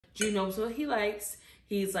Drew knows what he likes.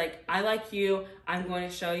 He's like, I like you, I'm going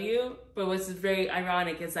to show you. But what's very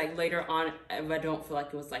ironic is like later on, I don't feel like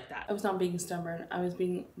it was like that. I was not being stubborn, I was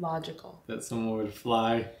being logical. That someone would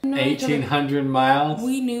fly 1,800 miles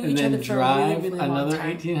we knew and each then other for drive a really long another time.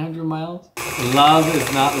 1,800 miles? Love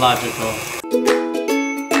is not logical.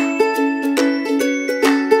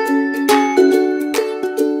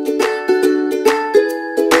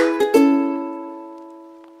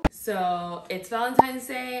 So it's Valentine's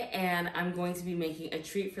Day and I'm going to be making a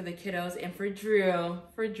treat for the kiddos and for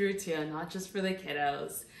Drue too, not just for the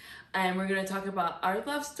kiddos. And we're gonna talk about our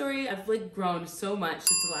love story. I've like grown so much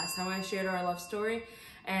since the last time I shared our love story.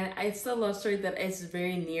 And it's a love story that is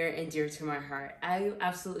very near and dear to my heart. I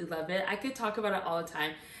absolutely love it. I could talk about it all the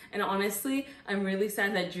time. And honestly, I'm really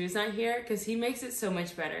sad that Drue's not here because he makes it so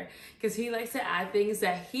much better. Because he likes to add things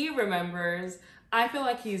that he remembers. I feel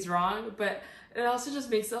like he's wrong, but it also just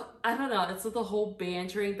makes it, I don't know, it's like the whole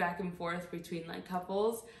bantering back and forth between like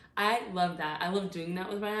couples. I love that. I love doing that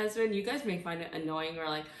with my husband. You guys may find it annoying or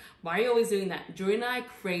like, why are you always doing that? Drue and I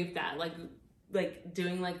crave that. Like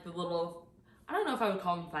doing like the little, I don't know if I would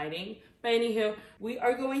call them fighting, but anywho, we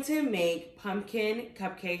are going to make pumpkin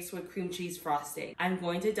cupcakes with cream cheese frosting. I'm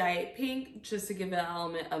going to dye it pink just to give it an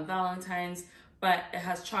element of Valentine's, but it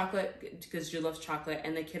has chocolate because Drue loves chocolate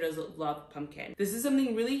and the kiddos love pumpkin. This is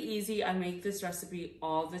something really easy. I make this recipe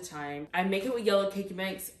all the time. I make it with yellow cake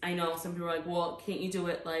mix. I know some people are like, well, can't you do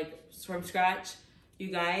it like from scratch? You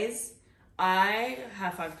guys, I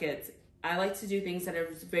have 5 kids. I like to do things that are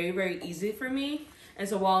very, very easy for me. And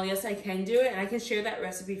so while yes, I can do it and I can share that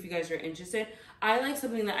recipe if you guys are interested, I like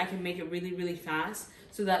something that I can make it really, really fast.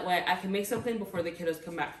 So that way I can make something before the kiddos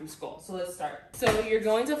come back from school. So let's start. So you're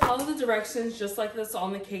going to follow the directions just like this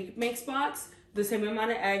on the cake mix box. The same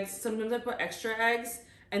amount of eggs. Sometimes I put extra eggs.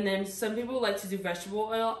 And then some people like to do vegetable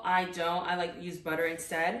oil. I don't. I like to use butter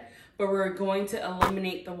instead. But we're going to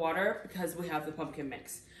eliminate the water because we have the pumpkin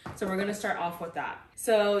mix. So we're going to start off with that.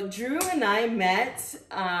 So Drue and I met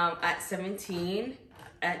at 17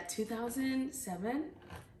 at 2007.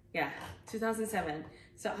 Yeah, 2007.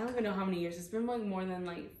 So I don't even know how many years. It's been like more than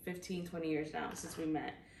like 15, 20 years now since we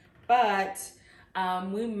met. But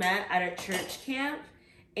we met at a church camp.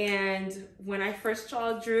 And when I first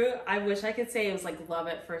saw Drue, I wish I could say it was like love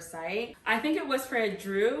at first sight. I think it was for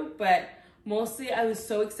Drue, but mostly I was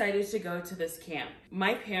so excited to go to this camp.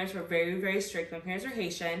 My parents were very, very strict. My parents are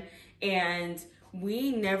Haitian and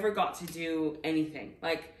we never got to do anything.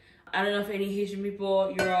 Like, I don't know if any Haitian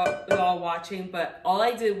people, you're all watching, but all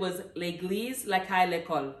I did was l'église, la caille,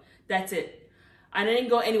 l'école. That's it. I didn't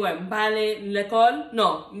go anywhere. M'allais l'école.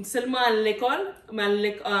 No, seulement l'école,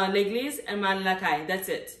 l'église, and la caille. That's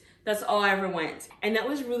it. That's all I ever went. And that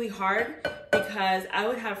was really hard because I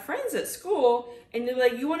would have friends at school and they'd be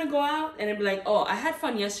like, you want to go out? And I'd be like, oh, I had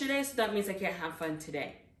fun yesterday, so that means I can't have fun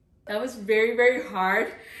today. That was very, very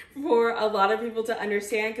hard for a lot of people to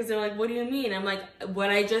understand because they're like, what do you mean? I'm like,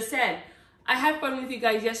 what I just said. I had fun with you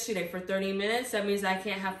guys yesterday for 30 minutes. That means I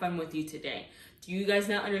can't have fun with you today. Do you guys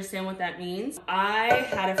not understand what that means? I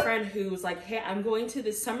had a friend who was like, hey, I'm going to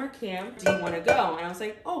this summer camp. Do you want to go? And I was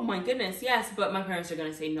like, oh my goodness, yes, but my parents are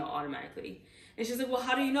going to say no automatically. And she's like, well,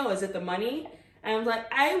 how do you know? Is it the money? And I was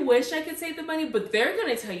like, I wish I could say the money, but they're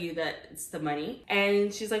going to tell you that it's the money.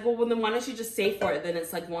 And she's like, well, then why don't you just say for it? Then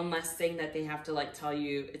it's like one less thing that they have to like tell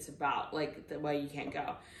you it's about, like the way you can't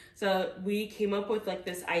go. So we came up with like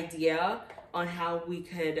this idea on how we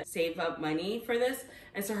could save up money for this.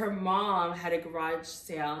 And so her mom had a garage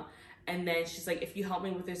sale. And then she's like, if you help me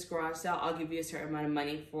with this garage sale, I'll give you a certain amount of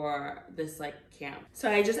money for this like camp.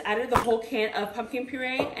 So I just added the whole can of pumpkin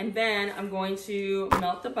puree and then I'm going to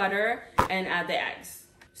melt the butter and add the eggs.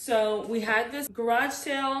 So we had this garage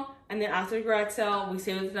sale and then after the garage sale, we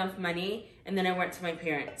saved enough money and then I went to my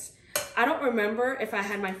parents. I don't remember if I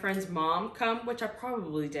had my friend's mom come, which I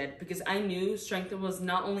probably did because I knew strength was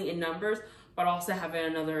not only in numbers, but also having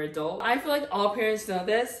another adult. I feel like all parents know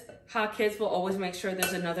this, how kids will always make sure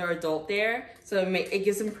there's another adult there. So it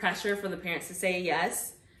gives them pressure for the parents to say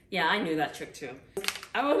yes. Yeah, I knew that trick too.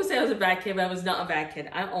 I wouldn't say I was a bad kid, but I was not a bad kid.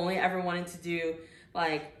 I only ever wanted to do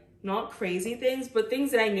like, not crazy things, but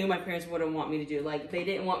things that I knew my parents wouldn't want me to do. Like they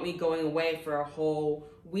didn't want me going away for a whole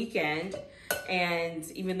weekend. And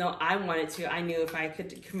even though I wanted to, I knew if I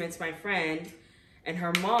could convince my friend and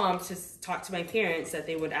her mom to talk to my parents that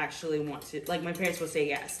they would actually want to, like my parents would say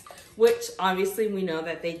yes, which obviously we know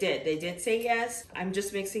that they did. They did say yes. I'm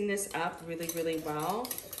just mixing this up really, really well.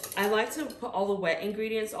 I like to put all the wet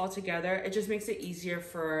ingredients all together. It just makes it easier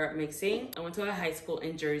for mixing. I went to a high school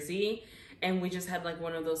in Jersey and we just had like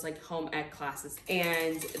one of those like home ec classes.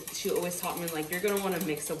 And she always taught me like, you're gonna wanna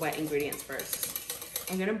mix the wet ingredients first.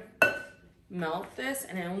 I'm gonna melt this,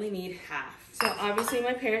 and I only need half. So obviously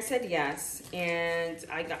my parents said yes, and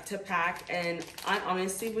I got to pack, and I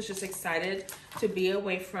honestly was just excited to be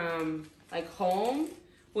away from like home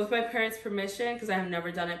with my parents' permission, because I have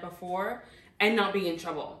never done it before, and not be in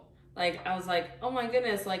trouble. Like, I was like, oh my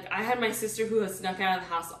goodness, like I had my sister who has snuck out of the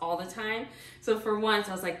house all the time. So for once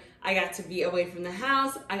I was like, I got to be away from the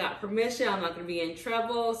house. I got permission. I'm not gonna be in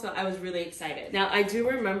trouble. So I was really excited. Now I do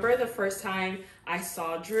remember the first time I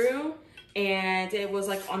saw Drue, and it was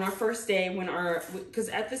like on our first day when because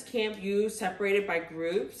at this camp you separated by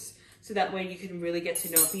groups, so that way you can really get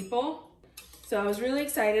to know people. So I was really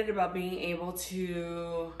excited about being able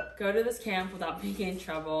to go to this camp without being in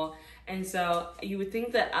trouble. And so you would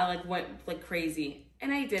think that I like went like crazy,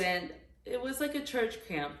 and I didn't. It was like a church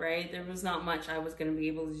camp, right? There was not much I was gonna be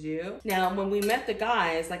able to do. Now, when we met the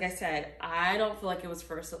guys, like I said, I don't feel like it was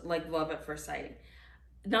love at first sight.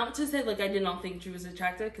 Not to say like I did not think Drue was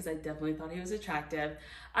attractive, because I definitely thought he was attractive.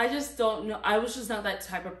 I just don't know. I was just not that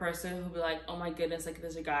type of person who'd be like, oh my goodness, like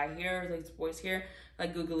there's a guy here, like this boy's here,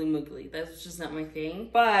 like googly moogly. That's just not my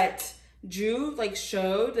thing. But Drue like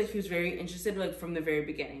showed that he was very interested like from the very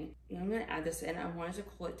beginning. You know, I'm gonna add this in. I wanted to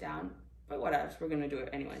cool it down, but whatever, we're gonna do it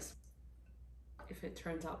anyways. If it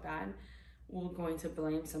turns out bad, we're going to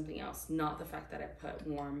blame something else, not the fact that I put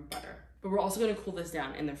warm butter. But we're also gonna cool this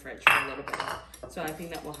down in the fridge for a little bit. So I think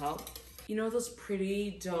that will help. You know those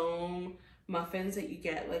pretty dome muffins that you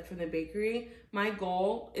get like from the bakery? My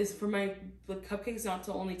goal is for my cupcakes not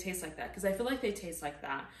to only taste like that, because I feel like they taste like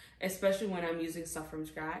that, especially when I'm using stuff from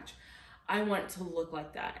scratch. I want it to look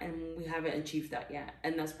like that, and we haven't achieved that yet.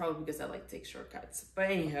 And that's probably because I like to take shortcuts. But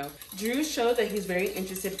anyhow, Drue showed that he's very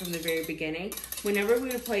interested from the very beginning. Whenever we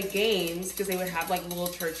would play games, because they would have like little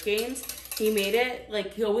church games, he made it,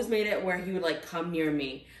 like he always made it where he would like come near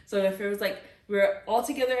me. So if it was like, we were all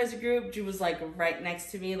together as a group, Drue was like right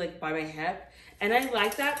next to me, like by my hip. And I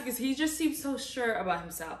like that because he just seems so sure about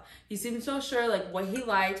himself. He seems so sure like what he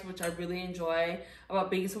likes, which I really enjoy about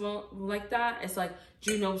being someone like that. It's like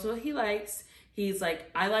Drue knows what he likes. He's like,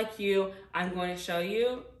 I like you, I'm going to show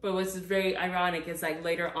you. But what's very ironic is like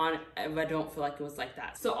later on, I don't feel like it was like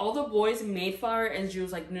that. So all the boys made flour, and Drue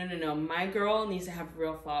was like, no, my girl needs to have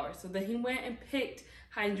real flour. So then he went and picked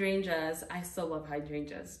hydrangeas. I still love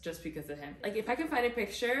hydrangeas just because of him. Like if I can find a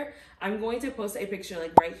picture, I'm going to post a picture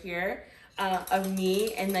like right here of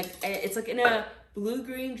me, and like it's like in a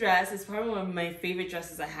blue-green dress. It's probably one of my favorite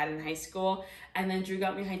dresses I had in high school. And then Drue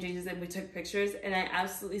got me hydrangeas, and we took pictures, and I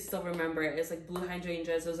absolutely still remember it. It's like blue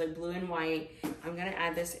hydrangeas. It was like blue and white. I'm gonna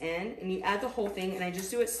add this in, and you add the whole thing, and I just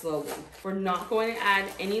do it slowly. We're not going to add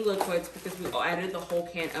any liquids because we added the whole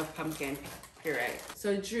can of pumpkin puree.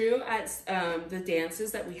 So Drue, at the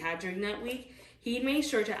dances that we had during that week, he made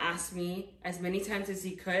sure to ask me as many times as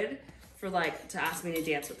he could to ask me to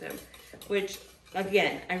dance with him, which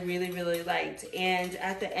again, I really liked. And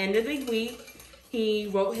at the end of the week, he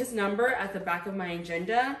wrote his number at the back of my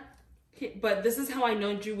agenda. But this is how I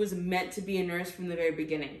know Drue was meant to be a nurse from the very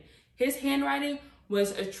beginning. His handwriting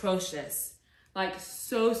was atrocious. Like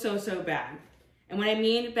so bad. And when I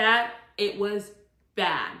mean bad, it was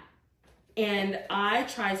bad. And I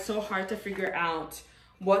tried so hard to figure out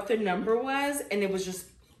what the number was, and it was just,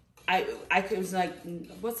 I was like,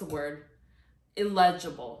 what's the word?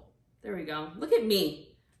 Illegible. There we go. Look at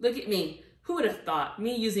me. Look at me. Who would have thought?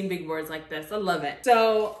 Me using big words like this. I love it.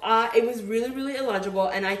 So it was really illegible,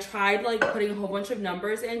 and I tried like putting a whole bunch of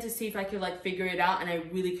numbers in to see if I could like figure it out, and I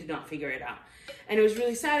really could not figure it out. And it was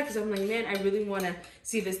really sad because I'm like, man, I really want to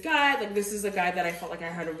see this guy. Like this is a guy that I felt like I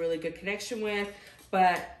had a really good connection with,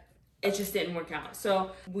 but it just didn't work out.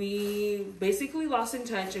 So we basically lost in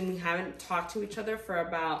touch, and we haven't talked to each other for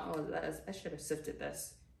about, I should have sifted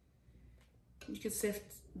this. You could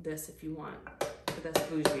sift this if you want, but that's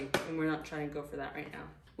bougie, and we're not trying to go for that right now.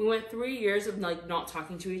 We went 3 years of like not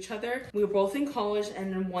talking to each other. We were both in college,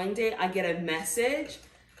 and then one day I get a message,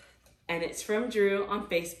 and it's from Drue on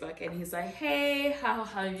Facebook, and he's like, hey, how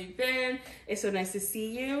have you been? It's so nice to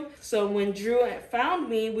see you. So when Drue found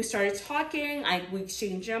me, we started talking, we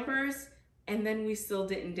exchanged numbers, and then we still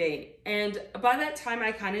didn't date. And by that time,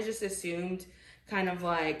 I kind of just assumed kind of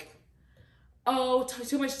like, oh,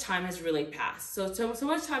 too much time has really passed. So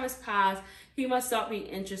much time has passed. He must not be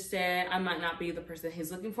interested. I might not be the person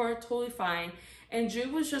he's looking for. Totally fine. And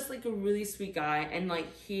Drue was just like a really sweet guy. And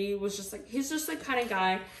like, he's just the kind of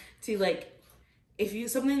guy to like,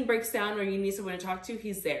 if something breaks down or you need someone to talk to,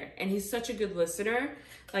 he's there. And he's such a good listener,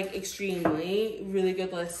 like extremely, really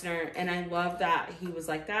good listener. And I love that he was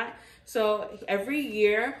like that. So every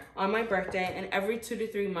year on my birthday and every 2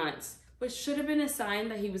 to 3 months, which should have been a sign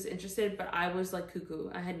that he was interested, but I was like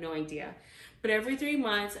cuckoo. I had no idea. But every 3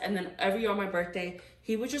 months, and then every year on my birthday,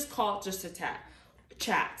 he would just call just to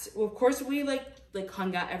chat. Well, of course, we like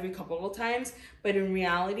hung out every couple of times, but in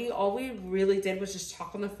reality, all we really did was just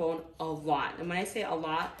talk on the phone a lot. And when I say a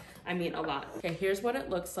lot, I mean a lot. Okay, here's what it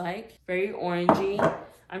looks like. Very orangey.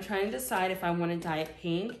 I'm trying to decide if I want to dye it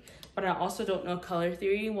pink, but I also don't know color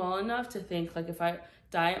theory well enough to think like if I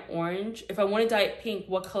dye it orange, if I want to dye it pink,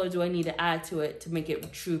 what color do I need to add to it to make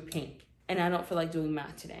it true pink? And I don't feel like doing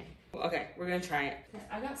matte today. Okay, we're gonna try it. Okay,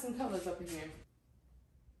 I got some colors up in here.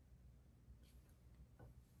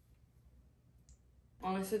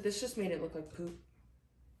 Honestly, this just made it look like poop.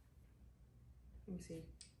 Let me see.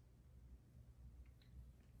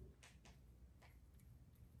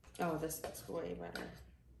 Oh, this looks way better.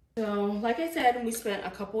 So, like I said, we spent a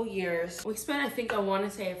couple years. We spent, I think, I want to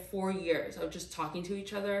say 4 years of just talking to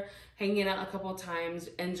each other, hanging out a couple of times,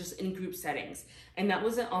 and just in group settings. And that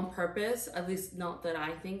wasn't on purpose, at least not that I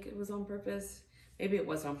think it was on purpose. Maybe it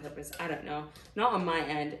was on purpose, I don't know. Not on my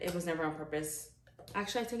end, it was never on purpose.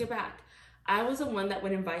 Actually, I take it back. I was the one that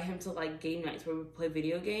would invite him to like game nights where we would play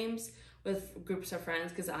video games with groups of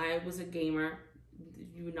friends because I was a gamer.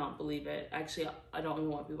 You would not believe it. Actually, I don't even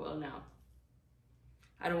want people to know.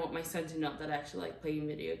 I don't want my son to know that I actually like playing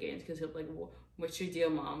video games because he'll be like, what's your deal,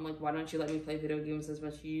 Mom? Like, why don't you let me play video games as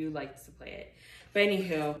much as you like to play it? But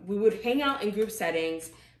anywho, we would hang out in group settings,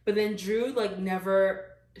 but then Drew like never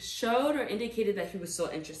showed or indicated that he was still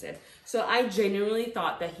interested. So I genuinely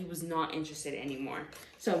thought that he was not interested anymore.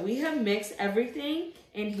 So we have mixed everything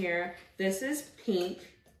in here. This is pink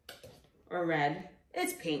or red.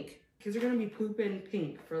 It's pink because we're gonna be pooping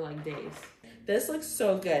pink for like days. This looks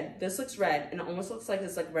so good. This looks red and it almost looks like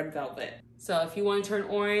it's like red velvet. So if you want to turn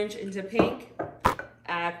orange into pink,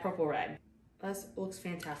 add purple red. That looks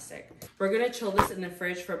fantastic. We're gonna chill this in the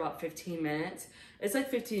fridge for about 15 minutes. It's like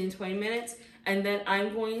 15 to 20 minutes. And then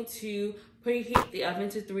I'm going to preheat the oven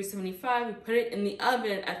to 375. We put it in the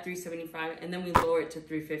oven at 375 and then we lower it to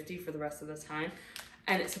 350 for the rest of the time.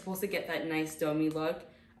 And it's supposed to get that nice domey look.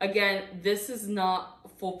 Again, this is not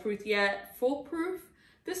foolproof yet. Foolproof?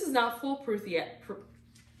 This is not foolproof yet.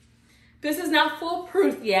 This is not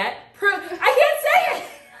foolproof yet. I can't say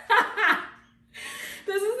it!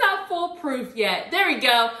 This is not foolproof yet. There we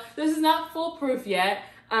go. This is not foolproof yet.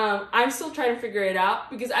 I'm still trying to figure it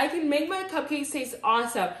out because I can make my cupcakes taste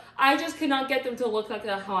awesome. I just cannot get them to look like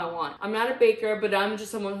how I want. I'm not a baker, but I'm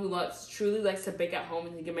just someone who truly likes to bake at home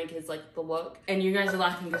and give my kids like the look. And you guys are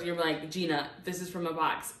laughing because you're like, Jeena, this is from a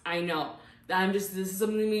box. I know. This is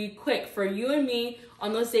something to be quick for you and me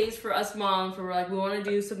on those days for us moms where we're like, we want to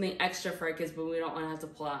do something extra for our kids, but we don't want to have to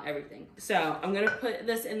pull out everything. So I'm going to put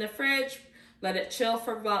this in the fridge, let it chill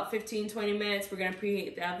for about 15-20 minutes. We're going to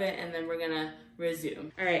preheat the oven and then we're going to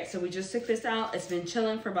resume. All right, so we just took this out. It's been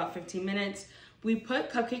chilling for about 15 minutes. We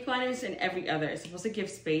put cupcake liners in every other. It's supposed to give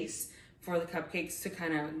space for the cupcakes to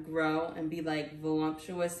kind of grow and be like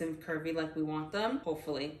voluptuous and curvy like we want them,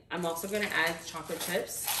 hopefully. I'm also gonna add chocolate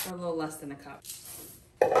chips for a little less than a cup.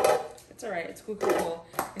 It's all right, it's cool.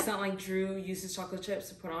 It's not like Drew uses chocolate chips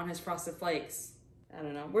to put on his Frosted Flakes. I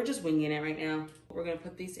don't know, we're just winging it right now. We're gonna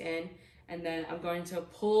put these in and then I'm going to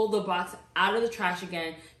pull the box out of the trash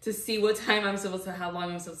again to see what time how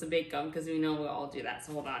long I'm supposed to bake them because we know we'll all do that,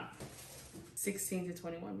 so hold on. 16 to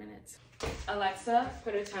 21 minutes. Alexa,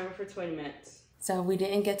 put a timer for 20 minutes. So we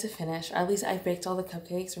didn't get to finish. At least I baked all the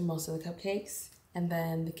cupcakes or most of the cupcakes. And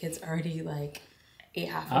then the kids already like ate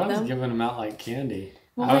half of them. I was giving them out like candy.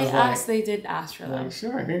 Well, they did ask for them. Like,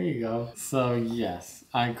 sure, here you go. So yes,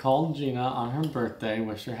 I called Jeena on her birthday,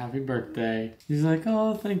 wished her happy birthday. She's like,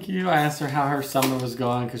 oh, thank you. I asked her how her summer was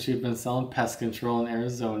going because she'd been selling pest control in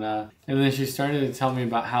Arizona. And then she started to tell me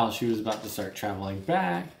about how she was about to start traveling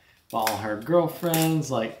back. All her girlfriends,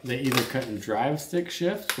 like they either couldn't drive stick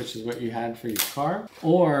shift, which is what you had for your car,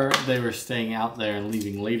 or they were staying out there and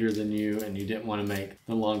leaving later than you and you didn't want to make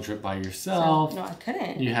the long trip by yourself. No, I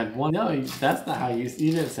couldn't. You had one, no, that's not how you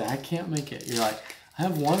didn't say, I can't make it. You're like, I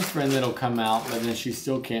have one friend that'll come out, but then she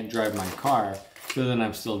still can't drive my car. So then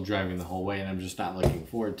I'm still driving the whole way and I'm just not looking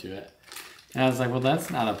forward to it. And I was like, well, that's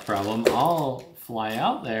not a problem. I'll fly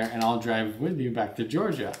out there and I'll drive with you back to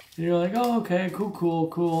Georgia. And you're like, oh, okay,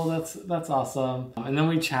 cool. That's awesome. And then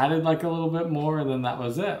we chatted like a little bit more and then that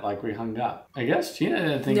was it. Like we hung up. I guess Jeena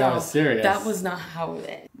didn't think I was serious. That was not how it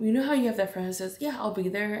went. You know how you have that friend who says, yeah, I'll be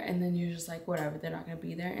there. And then you're just like, whatever, they're not going to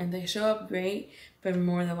be there. And they show up great, but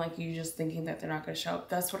more than like you just thinking that they're not going to show up.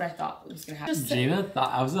 That's what I thought was going to happen. Jeena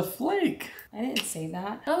thought I was a flake. I didn't say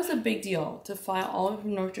that. That was a big deal to fly all the way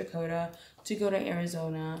from North Dakota to go to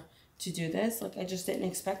Arizona to do this. Like, I just didn't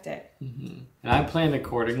expect it. And I planned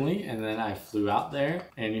accordingly, and then I flew out there,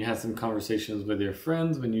 and you had some conversations with your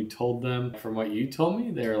friends. When you told them, from what you told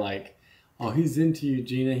me, they were like, oh, he's into you,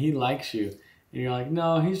 Jeena, he likes you. And you're like,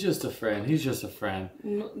 no, he's just a friend. He's just a friend.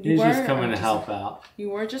 He's just coming to help out. You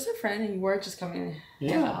were just a friend, and you were just coming to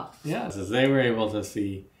help out. Yeah, so they were able to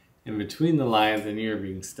see in between the lines, and you were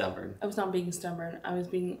being stubborn. I was not being stubborn. I was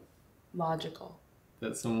being logical.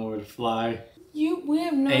 That someone would fly we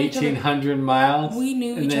have known 1,800 miles. We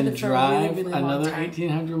knew each other for a drive really, really long another time.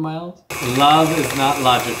 1,800 miles. Love is not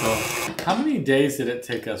logical. How many days did it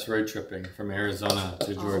take us road tripping from Arizona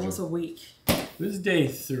to Georgia? Almost a week. It was day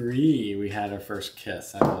 3 we had our first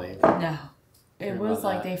kiss, I believe. No. It was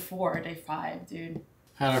like day 4 or day 5, dude.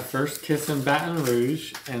 Had our first kiss in Baton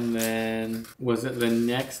Rouge, and then was it the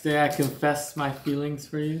next day I confessed my feelings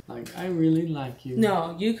for you? Like, I really like you.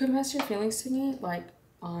 No, you confessed your feelings to me like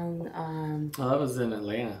on Oh, that was in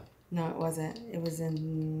Atlanta. No, it wasn't. It was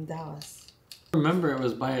in Dallas. I remember it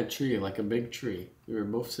was by a tree, like a big tree. We were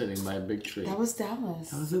both sitting by a big tree. That was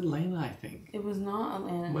Dallas. That was Atlanta, I think. It was not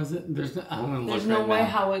Atlanta. Was it? There's no, I'm gonna There's look no right way now.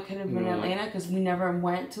 how it could have been Atlanta because we never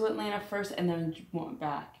went to Atlanta first and then went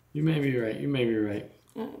back. You may be right. You may be right.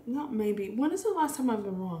 Not maybe. When is the last time I've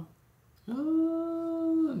been wrong?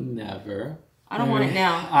 Never. I don't want it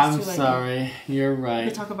now. I'm sorry. You're right.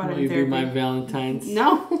 We'll talk about Will it in you be therapy. my Valentine's?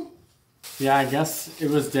 No. Yeah, I guess it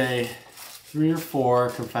was day 3 or 4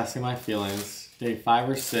 confessing my feelings. Day 5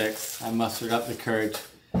 or 6, I mustered up the courage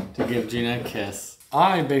to give Jeena a kiss.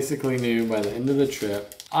 I basically knew by the end of the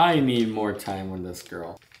trip, I need more time with this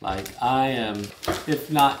girl. Like, I am, if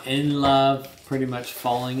not in love, pretty much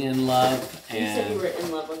falling in love. You said you were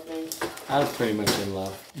in love with me. I was pretty much in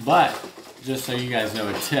love. But, just so you guys know,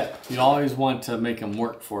 a tip. You always want to make them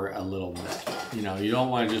work for it a little bit. You know, you don't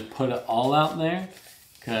want to just put it all out there,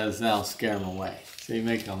 because that'll scare them away. So you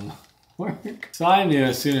make them work. So I knew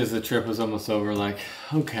as soon as the trip was almost over, like,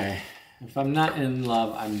 okay, if I'm not in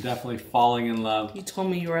love, I'm definitely falling in love. You told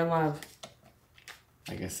me you were in love.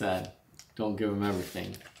 Like I said, don't give them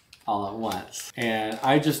everything all at once. And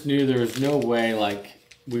I just knew there was no way, like,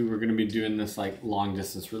 we were going to be doing this, like, long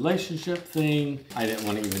distance relationship thing. I didn't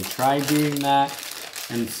want to even try doing that.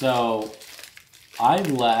 And so I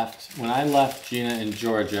left, when I left Jeena in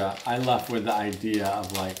Georgia, I left with the idea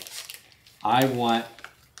of, like, I want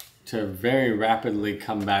to very rapidly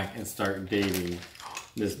come back and start dating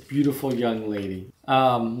this beautiful young lady.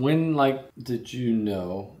 When, like, did you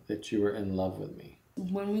know that you were in love with me?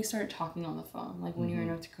 When we started talking on the phone, like when you were in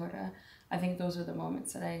North Dakota, I think those are the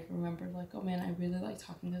moments that I remembered, like, oh man, I really like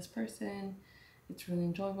talking to this person. It's really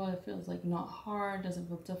enjoyable. It feels like not hard, doesn't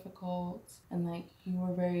feel difficult. And like you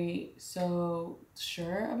were very so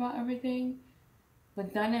sure about everything.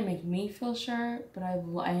 But that didn't make me feel sure, but I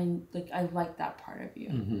like that part of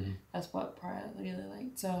you. That's what part I really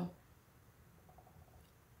liked. So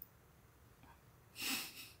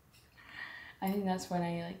I think that's when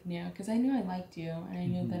I like knew, because I knew I liked you, and I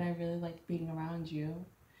knew that I really liked being around you.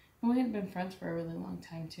 And we had been friends for a really long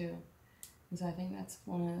time too. And so I think that's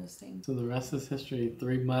one of those things. So the rest is history.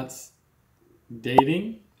 3 months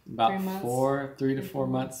dating, about 3 to 4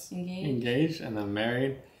 months engaged, and then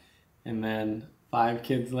married, and then 5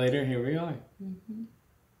 kids later, here we are.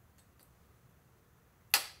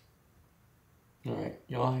 All right,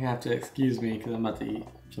 y'all have to excuse me because I'm about to eat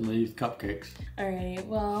some of these cupcakes. Alright,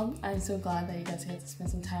 well, I'm so glad that you guys get to spend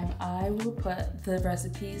some time. I will put the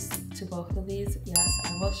recipes to both of these. Yes,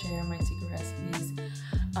 I will share my secret recipes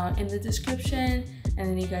in the description, and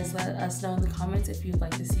then you guys let us know in the comments if you'd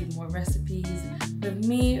like to see more recipes with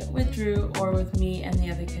me, with Drue, or with me and the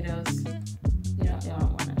other kiddos. You don't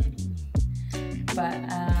want to. But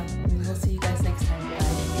we will see you guys next time,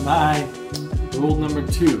 guys. Bye. Rule number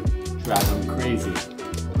 2, drive them crazy.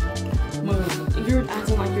 Move. You're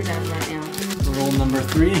acting like your dad right now. Rule number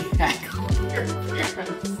 3, heckle your parents.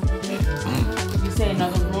 If you say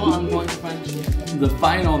another rule, I'm going to punch you. The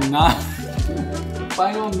final not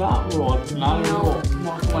rule. It's not a rule.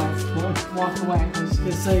 Walk away. Walk away. I was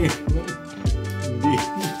just saying.